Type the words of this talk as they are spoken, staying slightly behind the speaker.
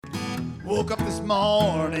Woke up this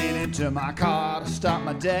morning into my car to start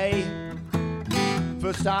my day.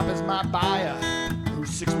 First stop is my buyer, who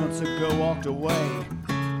 6 months ago walked away.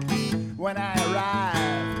 When I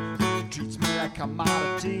arrive, he treats me like a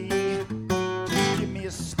commodity. Just give me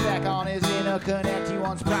a spec on his interconnect, he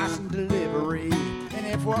wants price and delivery. And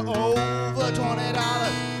if we're over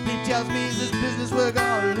 $20, he tells me it's this business we're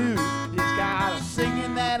gonna lose. He's got us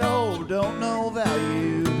singing that old don't know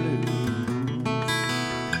value blues.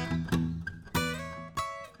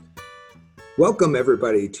 Welcome,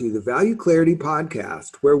 everybody, to the Value Clarity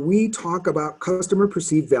Podcast, where we talk about customer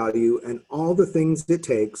perceived value and all the things it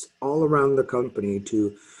takes all around the company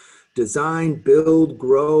to design, build,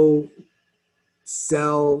 grow,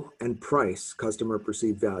 sell, and price customer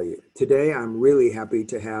perceived value. Today, I'm really happy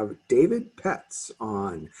to have David Petz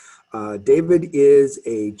on. David is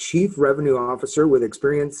a Chief Revenue Officer with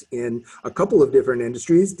experience in a couple of different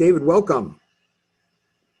industries. David, welcome.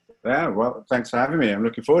 Yeah, well, thanks for having me. I'm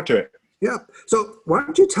looking forward to it. Yeah. So why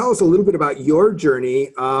don't you tell us a little bit about your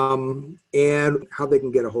journey and how they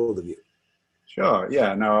can get a hold of you? Sure.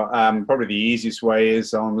 Yeah. No. Probably the easiest way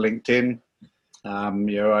is on LinkedIn. I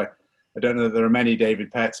don't know that there are many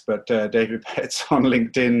David Petz, but David Petz on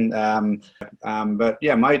LinkedIn. But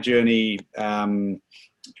yeah, my journey,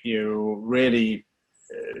 really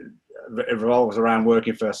revolves around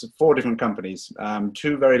working for 4 different companies,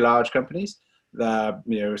 2 very large companies.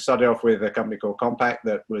 Started off with a company called Compaq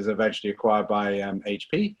that was eventually acquired by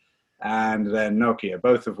HP, and then Nokia,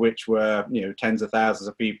 both of which were tens of thousands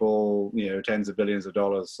of people, tens of billions of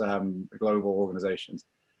dollars, global organizations.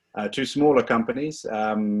 2 smaller companies,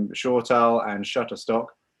 ShoreTel and Shutterstock,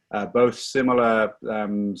 both similar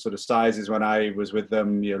sort of sizes when I was with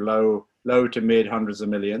them, low to mid hundreds of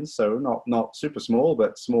millions, so not super small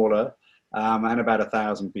but smaller, and about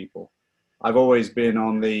 1,000 people. I've always been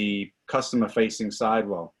on the customer-facing side,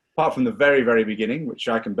 well, apart from the very, very beginning, which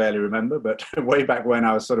I can barely remember, but way back when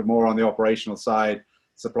I was sort of more on the operational side,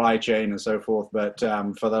 supply chain and so forth. But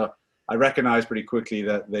I recognized pretty quickly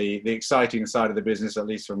that the exciting side of the business, at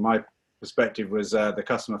least from my perspective, was the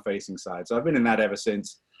customer-facing side. So I've been in that ever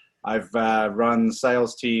since. I've run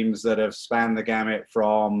sales teams that have spanned the gamut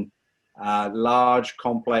from large,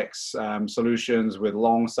 complex solutions with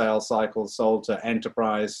long sales cycles sold to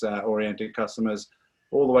enterprise-oriented customers,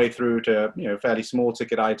 all the way through to fairly small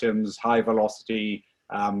ticket items, high velocity,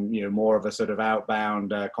 more of a sort of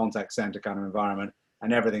outbound contact center kind of environment,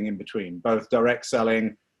 and everything in between, both direct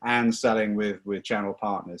selling and selling with channel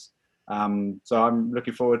partners. So I'm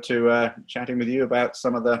looking forward to chatting with you about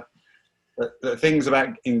some of the things about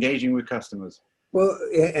engaging with customers. Well,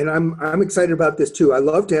 and I'm excited about this too. I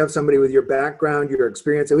love to have somebody with your background, your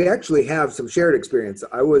experience, and we actually have some shared experience.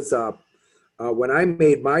 I was when I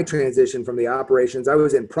made my transition from the operations, I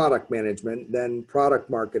was in product management, then product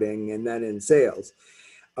marketing, and then in sales.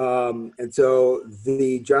 And so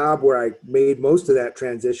the job where I made most of that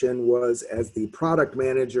transition was as the product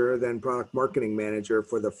manager, then product marketing manager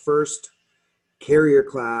for the first carrier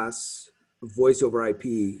class voice over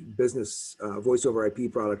IP business, voice over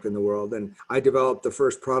IP product in the world. And I developed the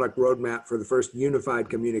first product roadmap for the first unified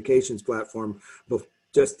communications platform,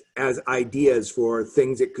 just as ideas for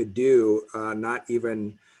things it could do, not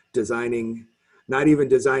even designing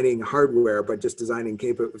hardware, but just designing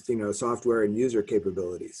software and user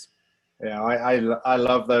capabilities. Yeah, I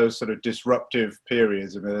love those sort of disruptive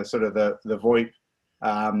periods. I mean, sort of the VoIP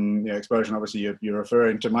explosion. Obviously, you're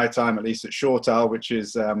referring to my time, at least at ShoreTel, which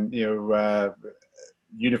is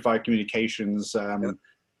unified communications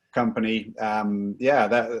company.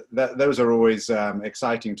 Those are always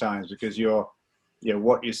exciting times because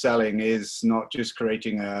what you're selling is not just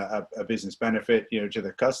creating a business benefit to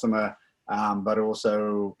the customer, but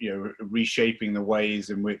also reshaping the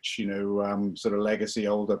ways in which sort of legacy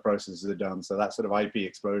older processes are done. So that sort of IP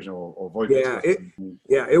explosion or VoIP explosion.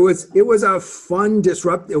 It was a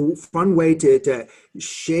fun way to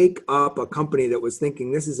shake up a company that was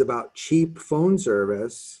thinking this is about cheap phone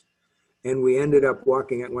service, and we ended up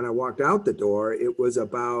when I walked out the door, it was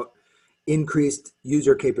about increased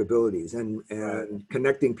user capabilities and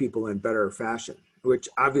connecting people in better fashion, which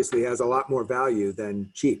obviously has a lot more value than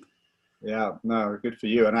cheap. Yeah, no, good for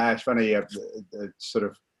you. And it's funny, a sort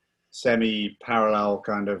of semi-parallel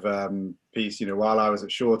kind of piece. While I was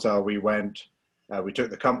at ShoreTel, we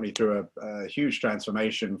took the company through a huge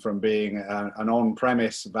transformation from being an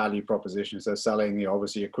on-premise value proposition, so selling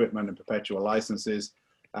obviously equipment and perpetual licenses,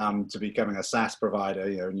 to becoming a SaaS provider.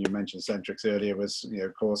 And you mentioned Centrix earlier, was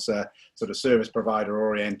of course sort of service provider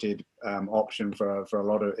oriented option for a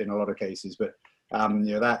lot of cases, but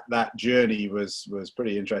that journey was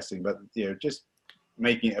pretty interesting. But just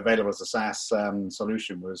making it available as a SaaS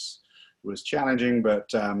solution was was challenging, but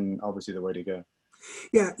obviously the way to go.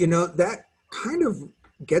 Yeah, that kind of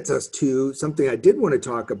gets us to something I did want to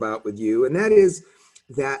talk about with you, and that is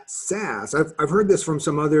that SaaS. I've heard this from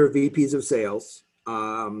some other VPs of sales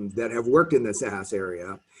that have worked in the SaaS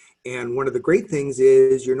area. And one of the great things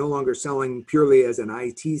is you're no longer selling purely as an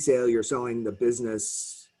IT sale, you're selling the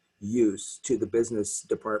business use to the business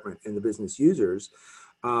department and the business users.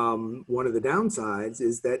 One of the downsides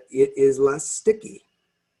is that it is less sticky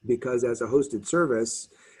because as a hosted service,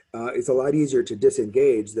 it's a lot easier to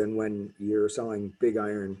disengage than when you're selling big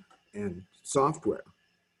iron and software.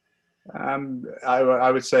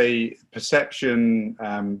 I would say perception,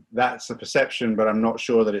 that's a perception, but I'm not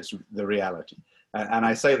sure that it's the reality. And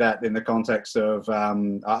I say that in the context of,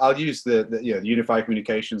 I'll use the unified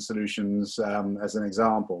communication solutions as an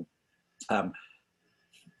example.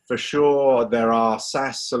 For sure, there are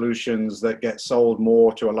SaaS solutions that get sold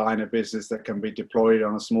more to a line of business that can be deployed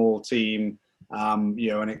on a small team,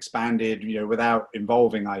 and expanded, without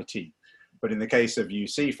involving IT. But in the case of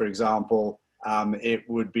UC, for example, it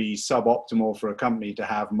would be suboptimal for a company to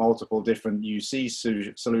have multiple different UC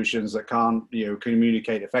solutions that can't,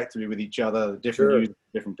 communicate effectively with each other,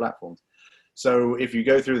 different platforms. So if you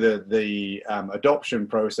go through the adoption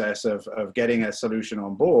process of getting a solution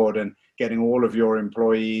on board and getting all of your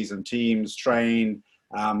employees and teams trained,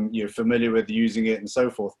 you're familiar with using it and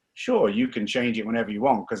so forth, sure, you can change it whenever you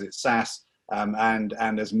want because it's SaaS and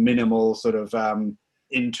there's minimal sort of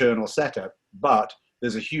internal setup, but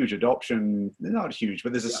there's a huge adoption, not huge,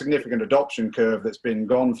 but there's a significant adoption curve that's been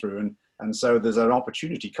gone through. And so there's an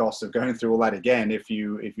opportunity cost of going through all that again if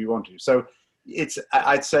you want to. So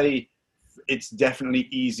I'd say it's definitely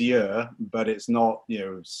easier, but it's not,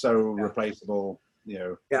 so replaceable,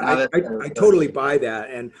 Yeah, I totally buy that.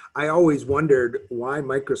 And I always wondered why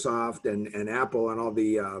Microsoft and Apple and all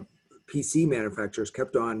the PC manufacturers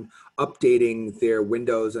kept on updating their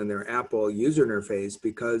Windows and their Apple user interface,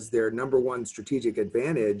 because their number one strategic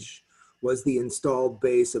advantage was the installed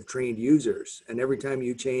base of trained users. And every time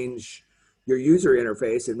you change your user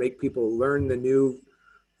interface and make people learn the new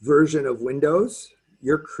version of Windows,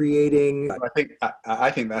 you're creating.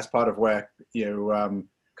 I think that's part of where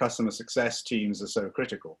customer success teams are so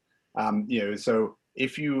critical. So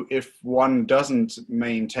if one doesn't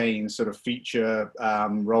maintain sort of feature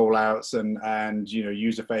rollouts and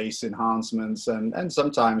user face enhancements and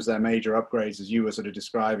sometimes they're major upgrades, as you were sort of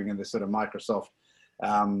describing in this sort of Microsoft,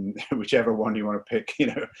 whichever one you want to pick,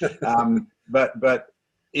 but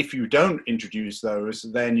if you don't introduce those,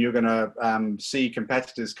 then you're going to see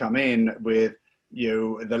competitors come in with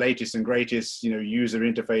the latest and greatest user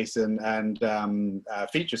interface and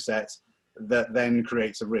feature sets that then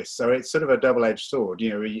creates a risk. So it's sort of a double-edged sword.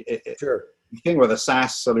 Sure. The thing with a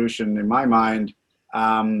SaaS solution, in my mind,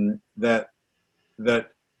 that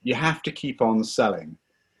you have to keep on selling,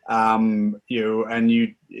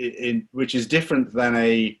 which is different than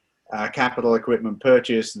a capital equipment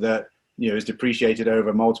purchase that is depreciated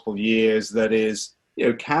over multiple years. That is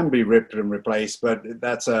can be ripped and replaced, but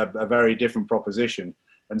that's a very different proposition.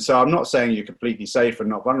 And so I'm not saying you're completely safe and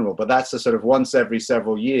not vulnerable, but that's the sort of once every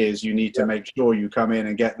several years, you need to make sure you come in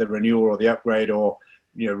and get the renewal or the upgrade or,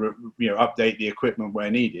 update the equipment where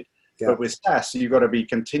needed. Yeah. But with SaaS, you've got to be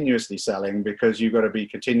continuously selling, because you've got to be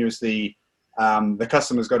continuously, the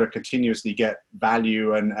customer's got to continuously get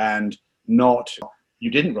value and not, you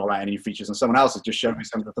didn't roll out any features and someone else has just shown me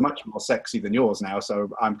something that's much more sexy than yours now. So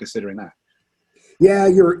I'm considering that. Yeah,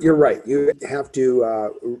 you're right. You have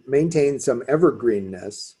to maintain some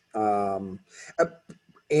evergreenness,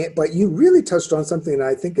 but you really touched on something that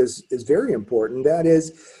I think is very important. That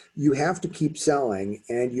is, you have to keep selling,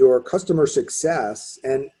 and your customer success.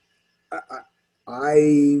 And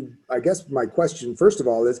I guess my question, first of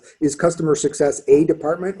all, is customer success a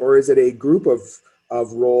department, or is it a group of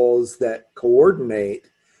roles that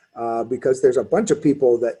coordinate? Because there's a bunch of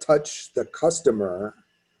people that touch the customer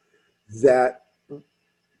that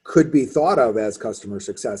could be thought of as customer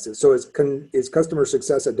success. So is customer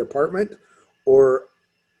success a department or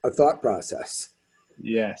a thought process?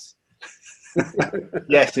 Yes.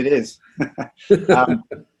 Yes, it is.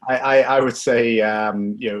 I would say,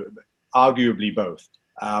 arguably both.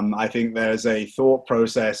 I think there's a thought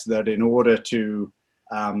process that in order to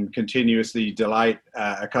continuously delight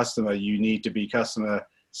a customer, you need to be customer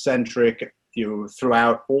centric,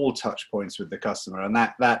 throughout all touch points with the customer. And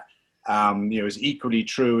that is equally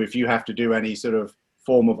true if you have to do any sort of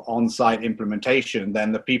form of on-site implementation.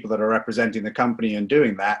 Then the people that are representing the company and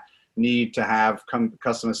doing that need to have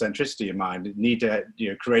customer centricity in mind, need to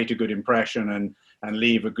create a good impression and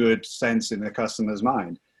leave a good sense in the customer's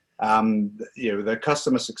mind. The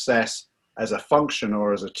customer success as a function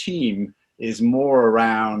or as a team is more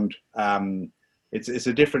around, it's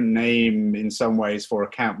a different name in some ways for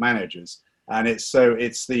account managers. And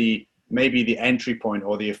it's maybe the entry point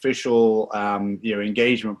or the official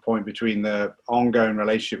engagement point between the ongoing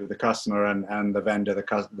relationship with the customer and the vendor,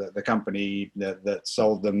 the company that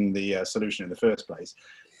sold them the solution in the first place.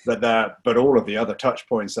 But all of the other touch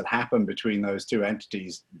points that happen between those two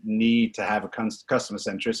entities need to have a customer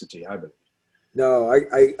centricity, I believe. No,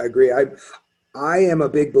 I agree. I am a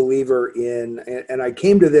big believer in, and I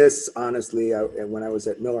came to this honestly when I was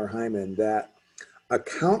at Miller Heiman, that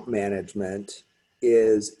account management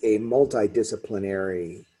is a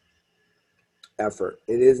multidisciplinary effort.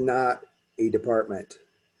 It is not a department.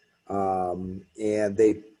 And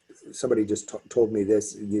somebody just told me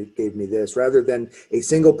this, you gave me this, rather than a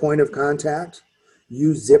single point of contact,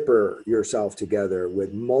 you zipper yourself together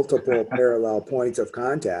with multiple parallel points of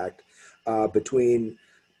contact between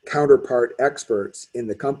counterpart experts in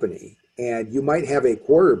the company. And you might have a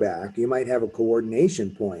quarterback, you might have a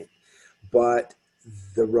coordination point, but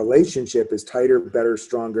the relationship is tighter, better,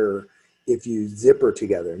 stronger if you zipper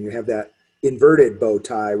together and you have that inverted bow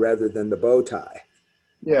tie rather than the bow tie.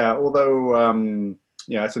 Yeah, although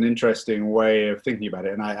it's an interesting way of thinking about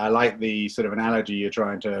it, and I like the sort of analogy you're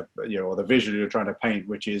trying to, or the visual you're trying to paint,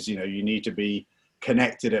 which is, you need to be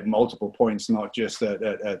connected at multiple points, not just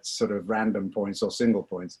at sort of random points or single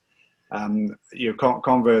points.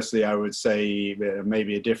 Conversely, I would say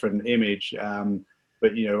maybe a different image.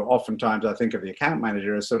 But oftentimes I think of the account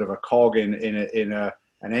manager as sort of a cog in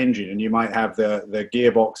an engine, and you might have the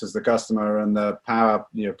gearbox as the customer and the power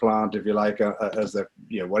plant, if you like, as the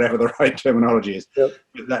whatever the right terminology is. Yep.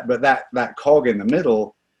 But that cog in the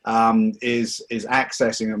middle is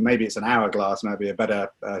accessing, and maybe it's an hourglass, might be a better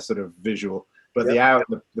sort of visual. But yep.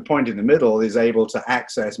 the point in the middle is able to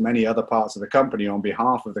access many other parts of the company on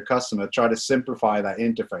behalf of the customer. Try to simplify that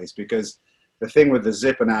interface, because the thing with the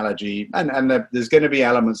zip analogy, and there's going to be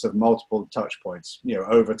elements of multiple touch points.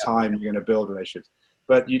 Over time, you're going to build relationships,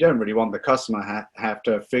 but you don't really want the customer have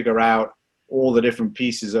to figure out all the different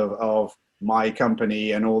pieces of my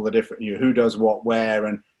company and all the different, who does what, where,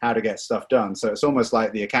 and how to get stuff done. So it's almost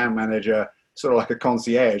like the account manager, sort of like a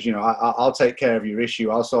concierge. I'll take care of your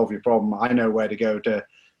issue. I'll solve your problem. I know where to go to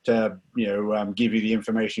give you the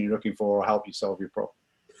information you're looking for or help you solve your problem.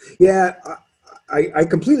 Yeah. I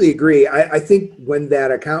completely agree. I think when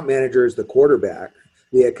that account manager is the quarterback,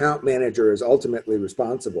 the account manager is ultimately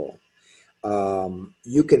responsible.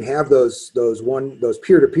 You can have those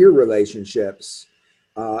peer-to-peer relationships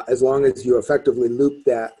as long as you effectively loop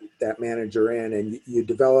that manager in, and you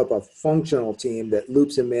develop a functional team that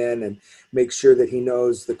loops him in and makes sure that he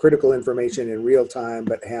knows the critical information in real time,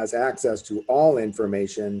 but has access to all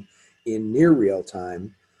information in near real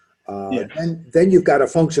time. And then you've got a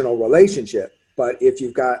functional relationship. But if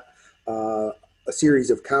you've got a series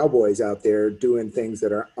of cowboys out there doing things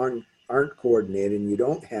that aren't coordinated, and you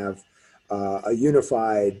don't have a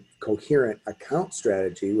unified, coherent account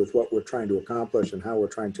strategy with what we're trying to accomplish and how we're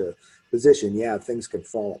trying to position, things can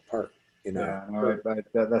fall apart. Yeah, no,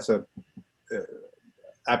 that's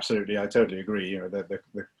absolutely. I totally agree.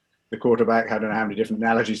 The quarterback, I don't know how many different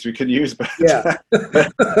analogies we can use, but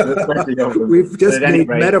we've just made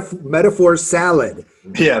metaphor salad.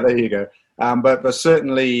 Yeah, there you go. But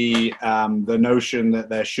certainly the notion that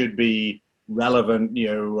there should be relevant,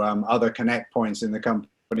 other connect points in the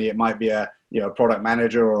company. It might be a product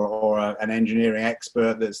manager or an engineering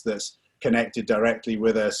expert that's connected directly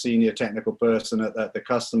with a senior technical person at the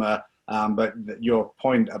customer. But your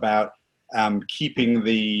point about keeping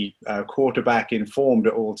the quarterback informed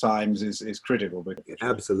at all times is critical.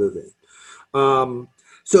 Absolutely.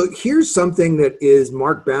 So here's something that is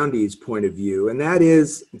Mark Boundy's point of view, and that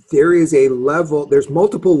is there's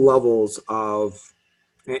multiple levels of,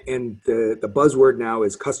 and the buzzword now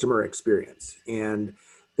is customer experience. And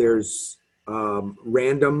there's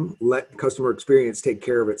random, let customer experience take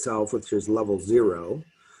care of itself, which is level 0.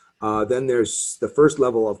 Then there's the first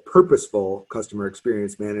level of purposeful customer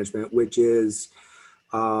experience management, which is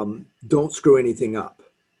don't screw anything up.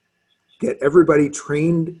 Get everybody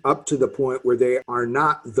trained up to the point where they are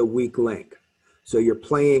not the weak link. So you're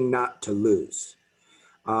playing not to lose.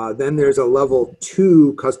 Then there's a level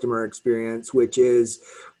 2 customer experience, which is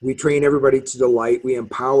we train everybody to delight. We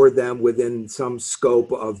empower them within some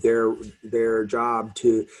scope of their job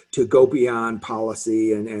to go beyond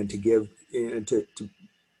policy and to give and to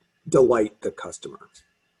delight the customer.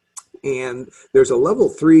 And there's a level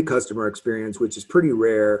 3 customer experience, which is pretty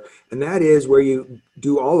rare. And that is where you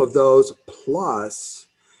do all of those plus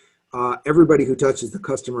everybody who touches the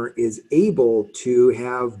customer is able to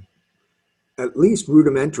have at least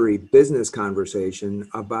rudimentary business conversation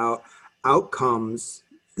about outcomes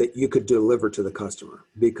that you could deliver to the customer.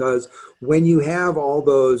 Because when you have all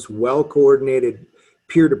those well-coordinated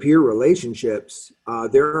peer-to-peer relationships,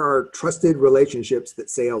 there are trusted relationships that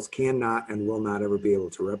sales cannot and will not ever be able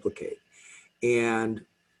to replicate. And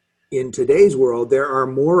in today's world, there are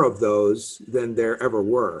more of those than there ever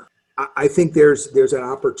were. I think there's an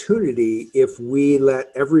opportunity if we let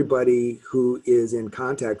everybody who is in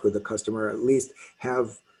contact with a customer at least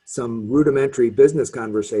have some rudimentary business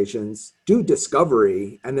conversations, do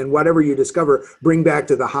discovery, and then whatever you discover, bring back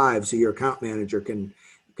to the hive so your account manager can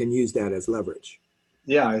use that as leverage.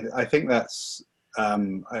 Yeah, I think that's,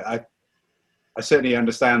 I certainly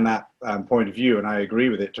understand that point of view, and I agree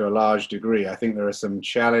with it to a large degree. I think there are some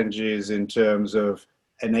challenges in terms of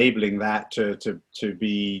enabling that to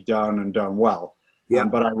be done and done well. Yeah.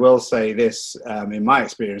 But I will say this, in my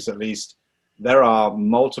experience at least, there are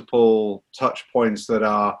multiple touch points that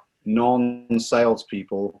are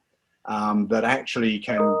non-salespeople that actually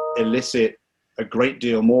can elicit a great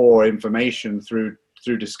deal more information through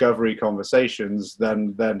discovery conversations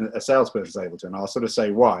than a salesperson is able to. And I'll sort of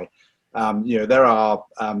say why. There are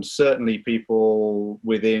certainly people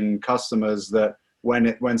within customers that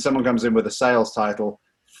when someone comes in with a sales title,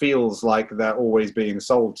 feels like they're always being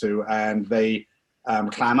sold to, and they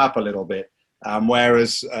clam up a little bit.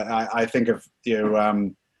 Whereas I think of,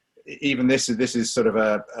 even this is sort of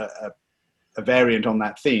a variant on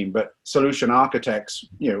that theme, but solution architects,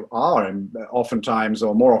 are oftentimes,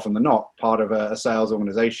 or more often than not, part of a sales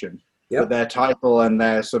organization. Yep. But their title and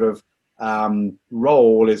their sort of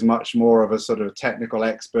role is much more of a sort of technical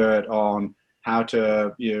expert on how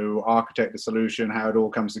to architect the solution, how it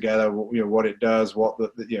all comes together, what it does,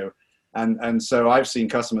 and so I've seen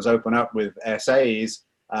customers open up with SAs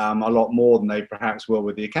a lot more than they perhaps will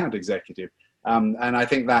with the account executive. And I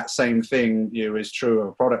think that same thing is true of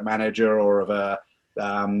a product manager or of a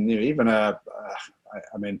even a.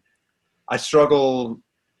 I mean, I struggle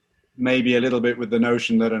maybe a little bit with the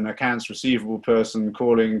notion that an accounts receivable person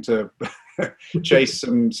calling to chase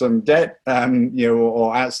some debt,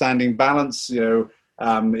 or outstanding balance,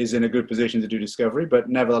 is in a good position to do discovery. But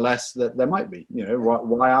nevertheless, that there might be,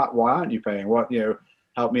 why aren't you paying?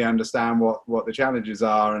 Help me understand what the challenges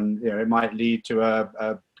are, and it might lead to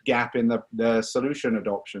a gap in the solution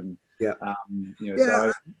adoption. Yeah.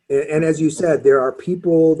 So and as you said, there are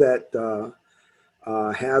people that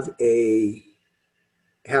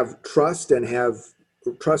have trust and have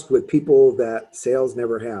trust with people that sales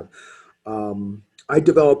never have. I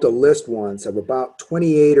developed a list once of about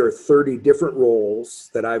 28 or 30 different roles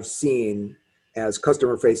that I've seen as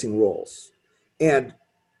customer-facing roles. And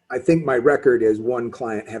I think my record is one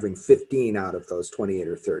client having 15 out of those 28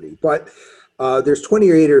 or 30. But there's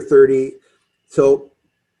 28 or 30. So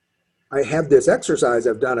I have this exercise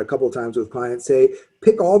I've done a couple of times with clients, say,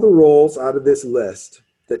 pick all the roles out of this list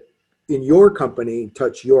that in your company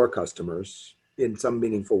touch your customers in some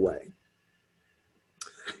meaningful way,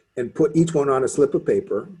 and put each one on a slip of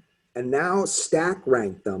paper, and now stack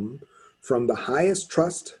rank them from the highest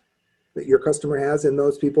trust that your customer has in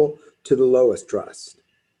those people to the lowest trust,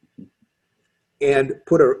 and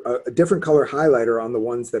put a different color highlighter on the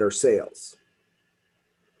ones that are sales.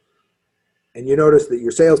 And you notice that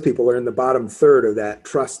your salespeople are in the bottom third of that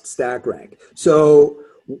trust stack rank. So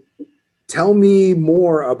tell me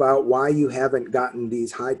more about why you haven't gotten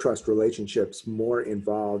these high trust relationships more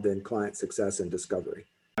involved in client success and discovery.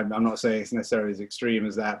 I'm not saying it's necessarily as extreme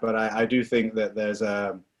as that, but I do think that there's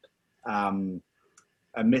a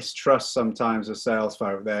mistrust sometimes of sales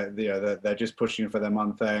folk. They're just pushing for their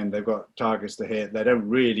month end. They've got targets to hit. They don't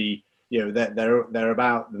really, they're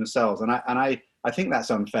about themselves, and I think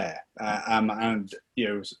that's unfair. And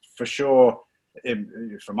for sure,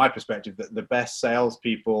 from my perspective, that the best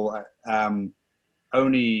salespeople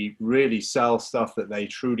only really sell stuff that they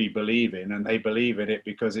truly believe in, and they believe in it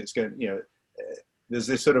because it's going. There's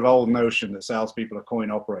this sort of old notion that salespeople are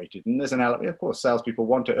coin operated, and there's an element. Of course, salespeople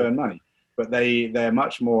want to earn money, but they're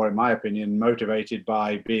much more, in my opinion, motivated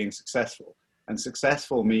by being successful. And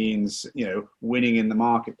successful means winning in the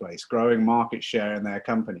marketplace, growing market share in their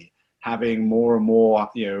company, having more and more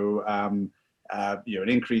an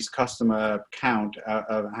increased customer count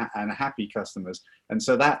and happy customers. And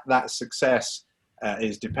so that success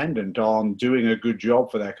is dependent on doing a good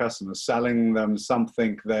job for their customers, selling them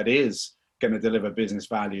something that is going to deliver business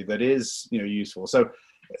value, that is useful. So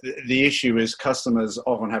the issue is customers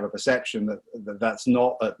often have a perception that that's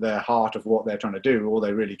not at their heart of what they're trying to do. All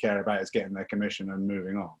they really care about is getting their commission and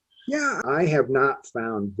moving on. Yeah, I have not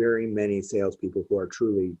found very many salespeople who are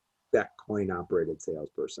truly that coin operated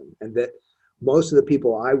salesperson, and that most of the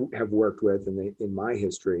people I have worked with in my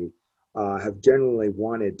history have generally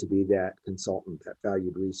wanted to be that consultant, that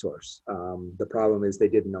valued resource. The problem is they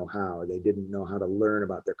didn't know how. They didn't know how to learn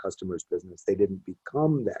about their customer's business. They didn't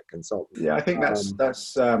become that consultant. Yeah, I think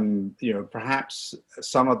that's perhaps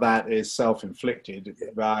some of that is self-inflicted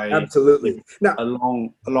by absolutely now, a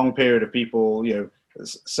long period of people,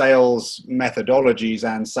 sales methodologies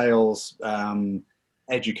and sales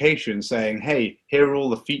education saying, hey, here are all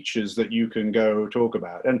the features that you can go talk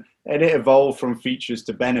about. And it evolved from features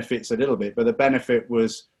to benefits a little bit, but the benefit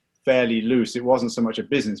was fairly loose. It wasn't so much a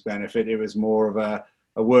business benefit. It was more of a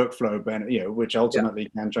workflow benefit, which ultimately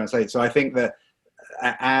can translate. So I think that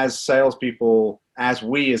as salespeople, as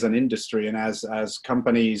we as an industry and as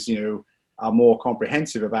companies, are more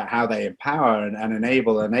comprehensive about how they empower and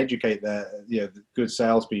enable and educate the good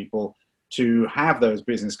salespeople to have those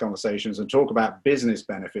business conversations and talk about business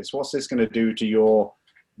benefits. What's this going to do to your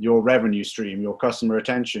revenue stream, your customer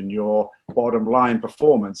retention, your bottom line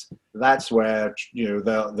performance? That's where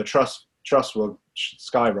the trust will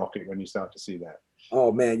skyrocket when you start to see that.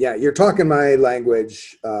 Oh man, yeah, you're talking my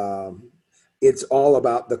language. It's all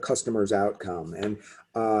about the customer's outcome. And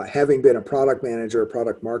having been a product manager,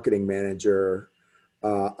 product marketing manager,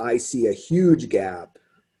 I see a huge gap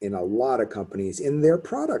in a lot of companies in their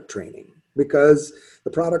product training, because the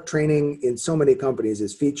product training in so many companies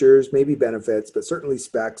is features, maybe benefits, but certainly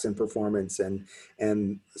specs and performance and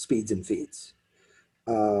speeds and feeds,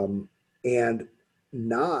 and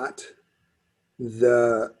not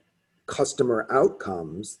the customer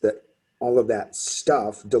outcomes that all of that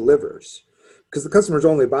stuff delivers, because the customer's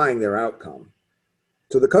only buying their outcome.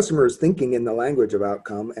 So the customer is thinking in the language of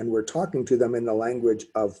outcome, and we're talking to them in the language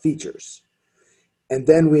of features. And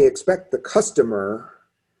then we expect the customer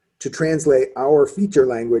to translate our feature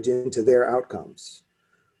language into their outcomes,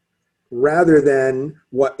 rather than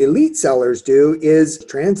what elite sellers do is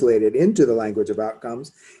translate it into the language of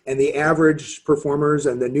outcomes. And the average performers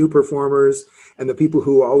and the new performers and the people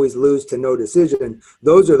who always lose to no decision,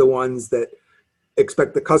 those are the ones that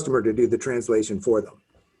expect the customer to do the translation for them.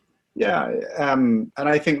 Yeah, and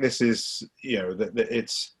I think this is, that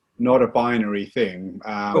it's not a binary thing.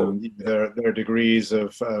 There are degrees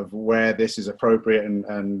of where this is appropriate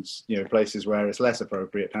and places where it's less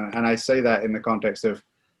appropriate. And I say that in the context of,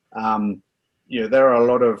 there are a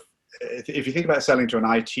lot of, if you think about selling to an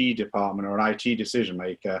IT department or an IT decision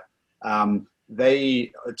maker,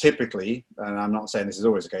 they typically, and I'm not saying this is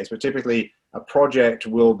always the case, but typically a project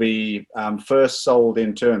will be first sold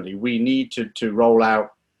internally. We need to roll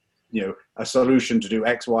out, a solution to do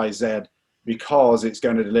X, Y, Z, because it's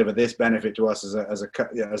going to deliver this benefit to us as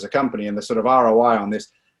a company, and the sort of ROI on this.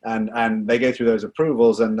 And they go through those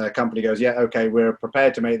approvals, and the company goes, yeah, okay, we're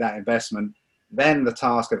prepared to make that investment. Then the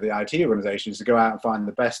task of the IT organization is to go out and find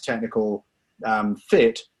the best technical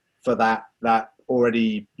fit for that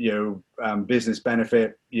already business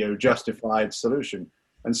benefit justified solution.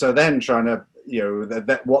 And so then trying to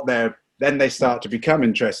then they start to become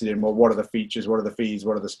interested in, well, what are the features, what are the fees,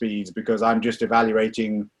 what are the speeds? Because I'm just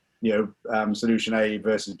evaluating solution A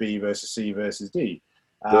versus B versus C versus D.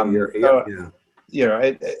 And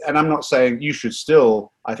I'm not saying you should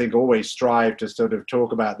still, I think, always strive to sort of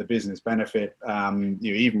talk about the business benefit,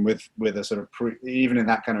 even with a sort of even in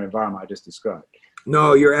that kind of environment I just described.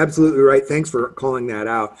 No, you're absolutely right. Thanks for calling that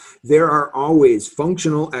out. There are always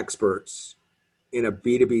functional experts in a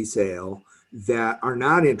B2B sale that are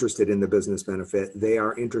not interested in the business benefit. They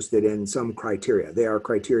are interested in some criteria. They are a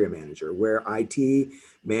criteria manager, where IT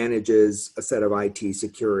manages a set of IT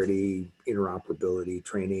security, interoperability,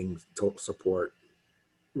 training, support,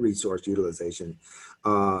 resource utilization.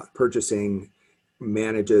 Purchasing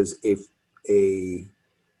manages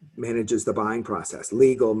manages the buying process.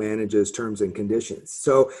 Legal manages terms and conditions.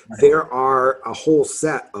 So there are a whole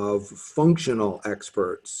set of functional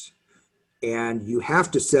experts, and you have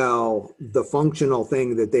to sell the functional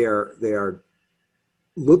thing that they are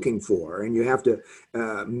looking for, and you have to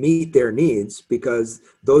meet their needs, because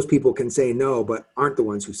those people can say no but aren't the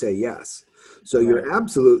ones who say yes. So you're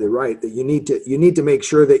absolutely right that you need to make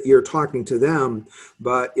sure that you're talking to them.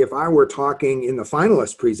 But if I were talking in the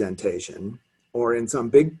finalist presentation or in some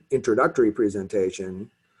big introductory presentation,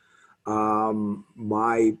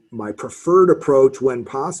 my preferred approach when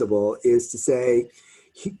possible is to say,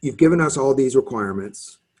 you've given us all these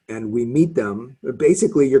requirements and we meet them.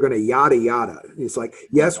 Basically, you're going to yada yada. It's like,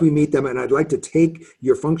 yes, we meet them, and I'd like to take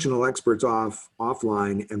your functional experts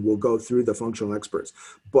offline, and we'll go through the functional experts.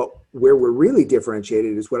 But where we're really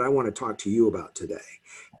differentiated is what I want to talk to you about today.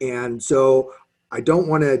 And so I don't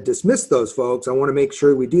want to dismiss those folks. I want to make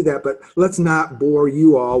sure we do that, but let's not bore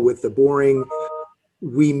you all with the boring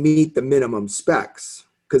we meet the minimum specs,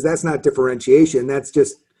 because that's not differentiation. That's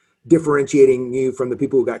just differentiating you from the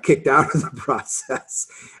people who got kicked out of the process.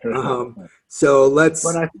 So that's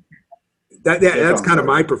kind of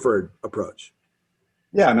my preferred approach.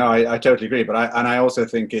 Yeah, no, I totally agree. But I also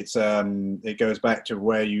think it goes back to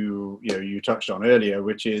where you touched on earlier,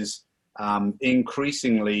 which is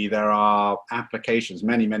increasingly there are applications,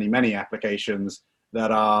 many applications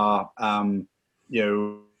that are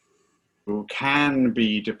can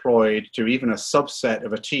be deployed to even a subset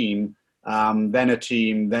of a team,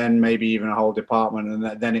 then maybe even a whole department,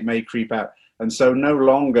 and then it may creep out. And so no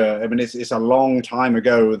longer, I mean, it's a long time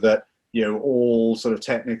ago that all sort of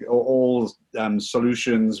technical, all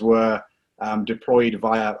solutions were deployed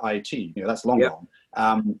via IT. That's long gone.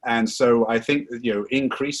 And so I think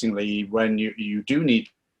increasingly when you do need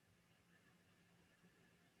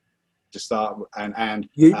to start and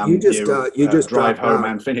you just drive home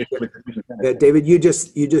out. and finish with David, you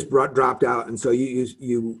just dropped out, and so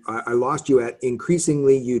I lost you at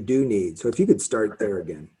increasingly you do need. So if you could start there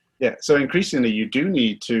again. Yeah, so increasingly you do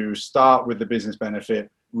need to start with the business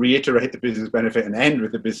benefit, reiterate the business benefit, and end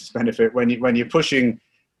with the business benefit when you're pushing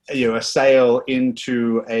a sale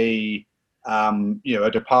into a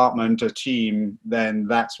department, a team. Then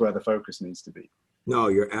that's where the focus needs to be. No,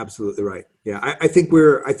 you're absolutely right. Yeah, I think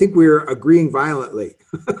we're agreeing violently.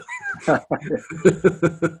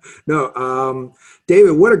 No,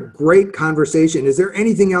 David, what a great conversation. Is there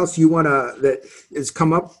anything else that has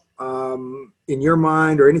come up in your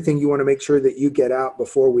mind, or anything you want to make sure that you get out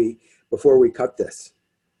before we cut this?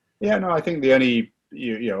 Yeah, no, I think the only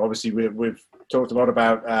obviously we've talked a lot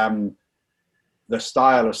about the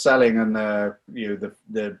style of selling and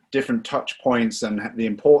the different touch points and the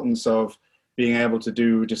importance of being able to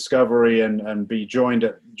do discovery and be joining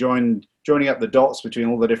up the dots between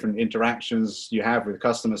all the different interactions you have with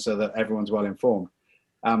customers so that everyone's well informed.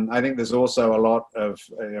 I think there's also a lot of,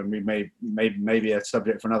 maybe a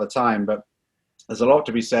subject for another time, but there's a lot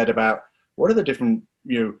to be said about what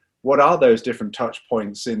are those different touch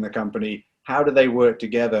points in the company? How do they work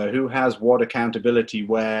together? Who has what accountability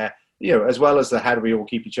where, as well as how do we all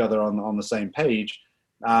keep each other on the same page?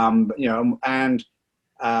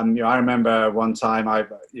 I remember one time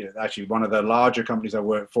actually one of the larger companies I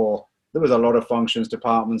worked for, there was a lot of functions,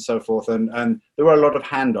 departments, so forth, and there were a lot of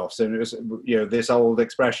handoffs. And it was, this old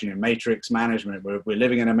expression, matrix management, we're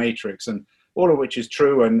living in a matrix, and all of which is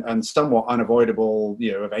true and somewhat unavoidable,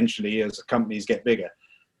 eventually as companies get bigger.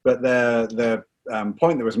 But the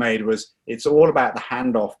point that was made was it's all about the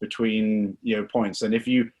handoff between points, and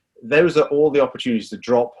those are all the opportunities to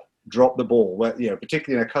drop the ball,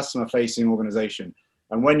 particularly in a customer-facing organization.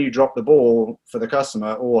 And when you drop the ball for the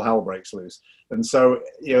customer, all hell breaks loose. And so,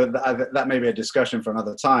 that may be a discussion for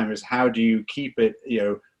another time, is how do you keep it,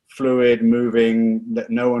 fluid, moving, that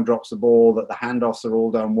no one drops the ball, that the handoffs are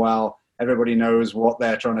all done well, everybody knows what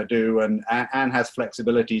they're trying to do and has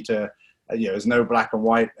flexibility to, there's no black and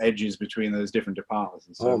white edges between those different departments.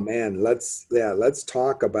 And so, oh man, let's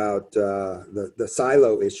talk about the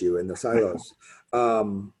silo issue and the silos.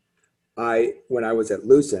 When I was at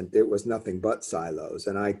Lucent, it was nothing but silos,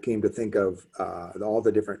 and I came to think of all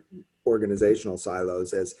the different organizational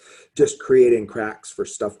silos as just creating cracks for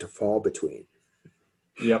stuff to fall between.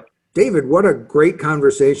 Yep. David, what a great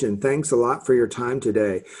conversation. Thanks a lot for your time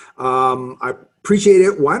today. I appreciate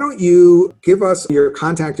it. Why don't you give us your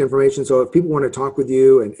contact information so if people want to talk with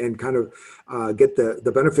you and kind of get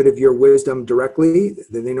the benefit of your wisdom directly,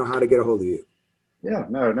 then they know how to get a hold of you. Yeah,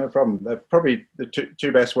 no problem. Probably the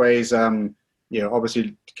two best ways,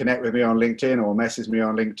 obviously connect with me on LinkedIn or message me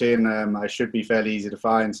on LinkedIn. I should be fairly easy to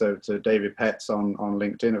find. So David Petts on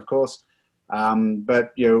LinkedIn, of course.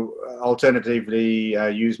 But alternatively,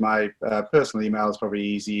 use my personal email is probably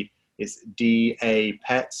easy. It's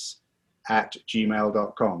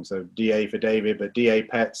dapetts@gmail.com. So DA for David, but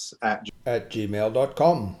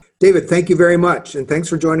dapetts@gmail.com. David, thank you very much. And thanks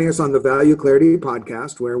for joining us on the Value Clarity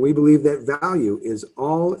Podcast, where we believe that value is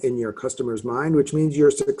all in your customer's mind, which means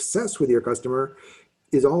your success with your customer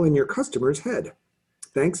is all in your customer's head.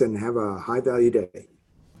 Thanks, and have a high value day.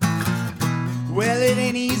 Well, it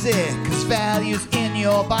ain't easy, cause value's in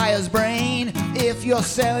your buyer's brain. If you're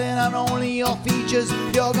selling on only your features,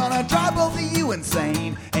 you're gonna drive both of you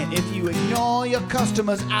insane. And if you ignore your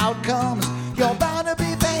customers' outcomes, you're bound to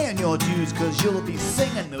be paying your dues, cause you'll be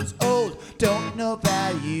singing those old don't know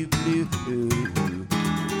value blues.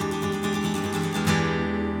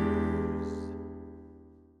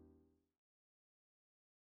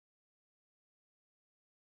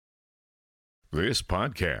 This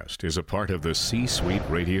podcast is a part of the C-Suite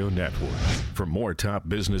Radio Network. For more top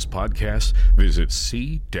business podcasts, visit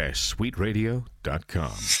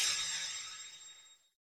c-suiteradio.com.